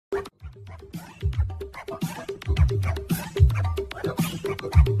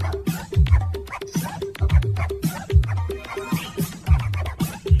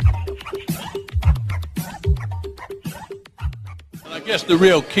guess the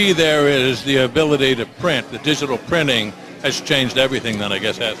real key there is the ability to print. The digital printing has changed everything then, I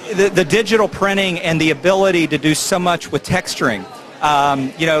guess, hasn't it? The digital printing and the ability to do so much with texturing.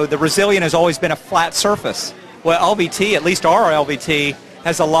 You know, the Resilient has always been a flat surface. Well, LVT, at least our LVT,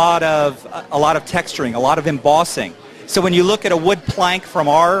 has a lot of texturing, a lot of embossing. So when you look at a wood plank from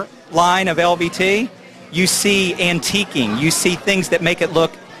our line of LVT, you see antiquing, you see things that make it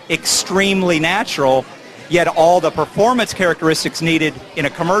look extremely natural, yet all the performance characteristics needed in a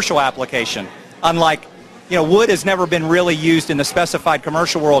commercial application. Unlike, you know, wood has never been really used in the specified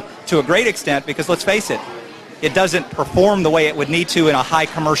commercial world to a great extent because, let's face it, it doesn't perform the way it would need to in a high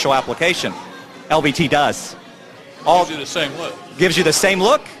commercial application. LVT does. Gives you the same look. Gives you the same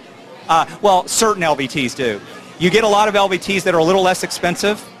look? Well, certain LVTs do. You get a lot of LVTs that are a little less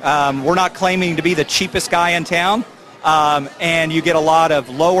expensive. We're not claiming to be the cheapest guy in town. And you get a lot of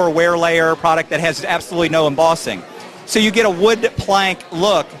lower wear layer product that has absolutely no embossing. So you get a wood plank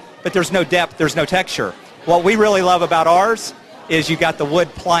look, but there's no depth, there's no texture. What we really love about ours is you got the wood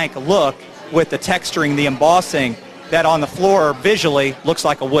plank look with the texturing, the embossing, that on the floor visually looks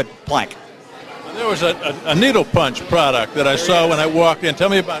like a wood plank. There was a needle punch product that I saw when I walked in. Tell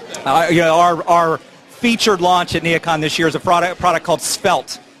me about that. You know, our featured launch at Neocon this year is a product called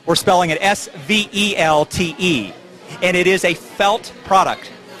Svelte. We're spelling it S-V-E-L-T-E. And it is a felt product.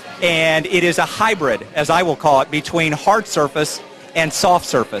 And it is a hybrid, as I will call it, between hard surface and soft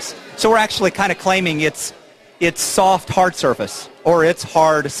surface. So we're actually kind of claiming it's soft hard surface, or it's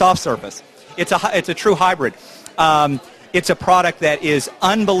hard soft surface. It's a true hybrid. It's a product that is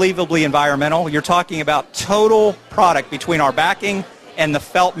unbelievably environmental. You're talking about total product between our backing and the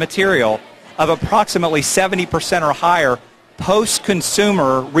felt material of approximately 70% or higher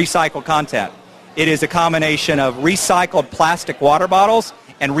post-consumer recycled content. It is a combination of recycled plastic water bottles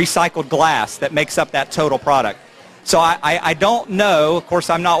and recycled glass that makes up that total product. So I don't know, of course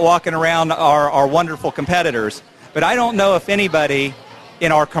I'm not walking around our wonderful competitors, but I don't know if anybody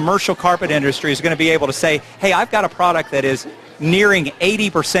in our commercial carpet industry is going to be able to say, hey, I've got a product that is nearing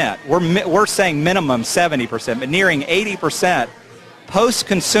 80%. We're saying minimum 70%, but nearing 80%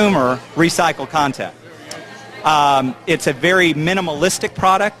 post-consumer recycled content. It's a very minimalistic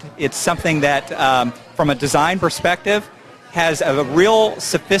product. It's something that, from a design perspective, has a real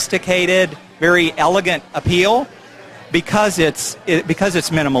sophisticated, very elegant appeal because it's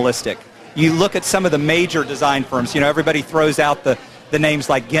minimalistic. You look at some of the major design firms, you know, everybody throws out the names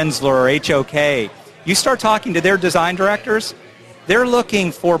like Gensler or HOK. You start talking to their design directors, they're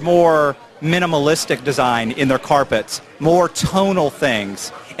looking for more minimalistic design in their carpets, more tonal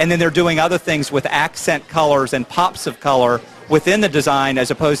things, and then they're doing other things with accent colors and pops of color within the design as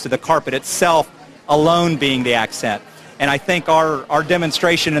opposed to the carpet itself alone being the accent. And I think our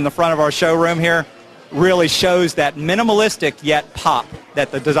demonstration in the front of our showroom here really shows that minimalistic yet pop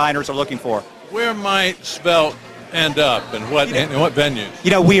that the designers are looking for. Where might Svelte end up and what venues?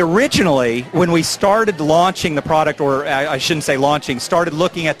 You know, we originally, when we started launching the product, or I shouldn't say launching, started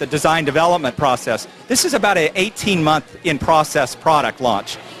looking at the design development process, this is about an 18-month in-process product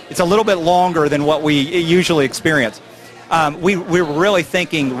launch. It's a little bit longer than what we usually experience. We were really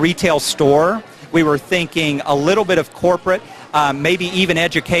thinking retail store. We were thinking a little bit of corporate, maybe even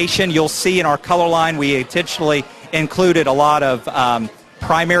education. You'll see in our color line we intentionally included a lot of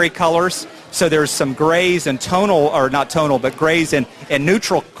primary colors. So there's some grays and tonal, or not tonal, but grays and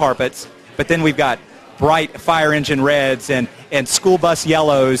neutral carpets. But then we've got bright fire engine reds and school bus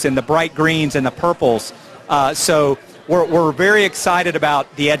yellows and the bright greens and the purples. So we're very excited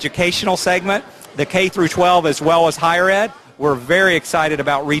about the educational segment, the K through 12 as well as higher ed. We're very excited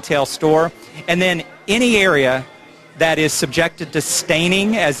about retail store. And then any area that is subjected to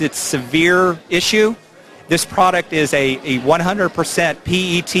staining as its severe issue, this product is a 100%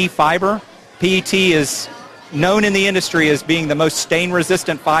 PET fiber. PET is known in the industry as being the most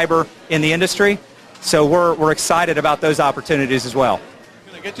stain-resistant fiber in the industry, so we're excited about those opportunities as well.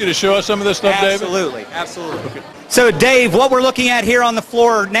 Can I get you to show us some of this stuff, Absolutely, David? absolutely. Okay. So, Dave, what we're looking at here on the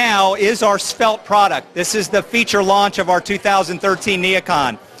floor now is our Svelte product. This is the feature launch of our 2013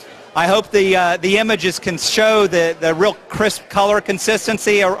 Neocon. I hope the images can show the real crisp color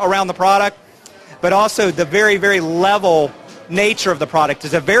consistency around the product, but also the very, very level nature of the product.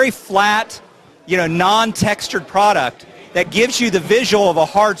 It's a very flat, you know, non-textured product that gives you the visual of a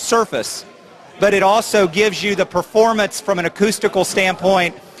hard surface, but it also gives you the performance from an acoustical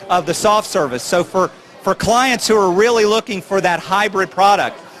standpoint of the soft surface. So for clients who are really looking for that hybrid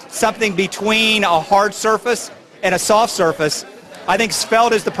product, something between a hard surface and a soft surface, I think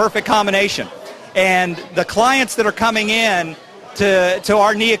Svelte is the perfect combination. And the clients that are coming in to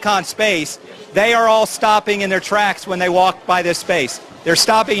our Neocon space, they are all stopping in their tracks when they walk by this space. They're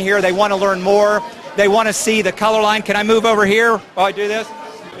stopping here. They want to learn more. They want to see the color line. Can I move over here while I do this?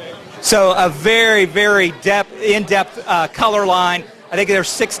 So a very, very in-depth color line. I think there's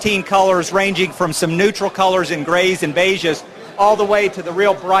 16 colors ranging from some neutral colors in grays and beiges all the way to the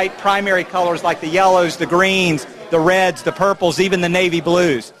real bright primary colors like the yellows, the greens, the reds, the purples, even the navy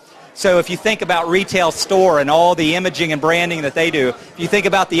blues. So if you think about retail store and all the imaging and branding that they do, if you think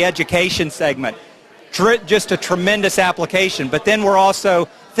about the education segment, just a tremendous application. But then we're also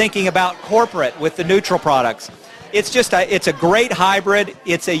thinking about corporate with the neutral products. It's a great hybrid.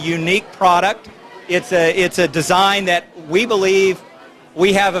 It's a unique product. It's a design that we believe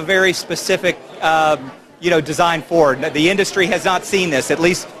we have a very specific design for. The industry has not seen this, at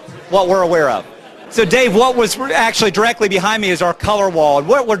least what we're aware of. So Dave, what was actually directly behind me is our color wall. And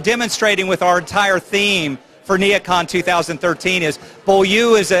what we're demonstrating with our entire theme for Neocon 2013 is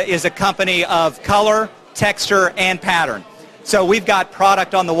Bolyu is a company of color, texture, and pattern. So we've got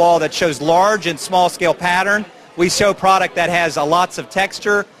product on the wall that shows large and small scale pattern. We show product that has lots of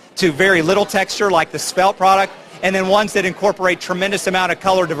texture to very little texture like the Svelte product, and then ones that incorporate tremendous amount of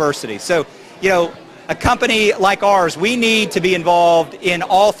color diversity. So, a company like ours, we need to be involved in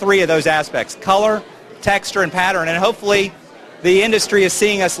all three of those aspects, color, texture, and pattern, and hopefully the industry is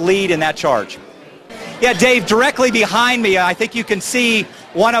seeing us lead in that charge. Yeah, Dave, directly behind me, I think you can see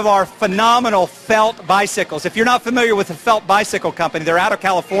one of our phenomenal felt bicycles. If you're not familiar with the Felt Bicycle Company, they're out of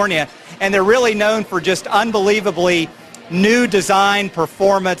California, and they're really known for just unbelievably new design,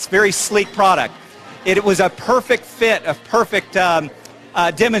 performance, very sleek product. It was a perfect fit, a perfect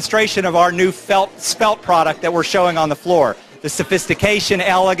demonstration of our new Svelte product that we're showing on the floor. The sophistication,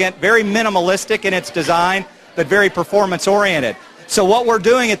 elegant, very minimalistic in its design, but very performance-oriented. So what we're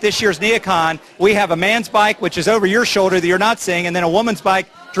doing at this year's Neocon, we have a man's bike, which is over your shoulder that you're not seeing, and then a woman's bike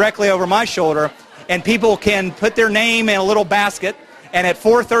directly over my shoulder, and people can put their name in a little basket, and at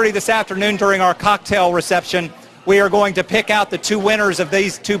 4:30 this afternoon during our cocktail reception, we are going to pick out the two winners of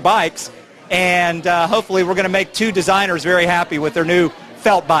these two bikes, and hopefully we're going to make two designers very happy with their new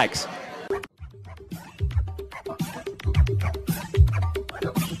Felt bikes.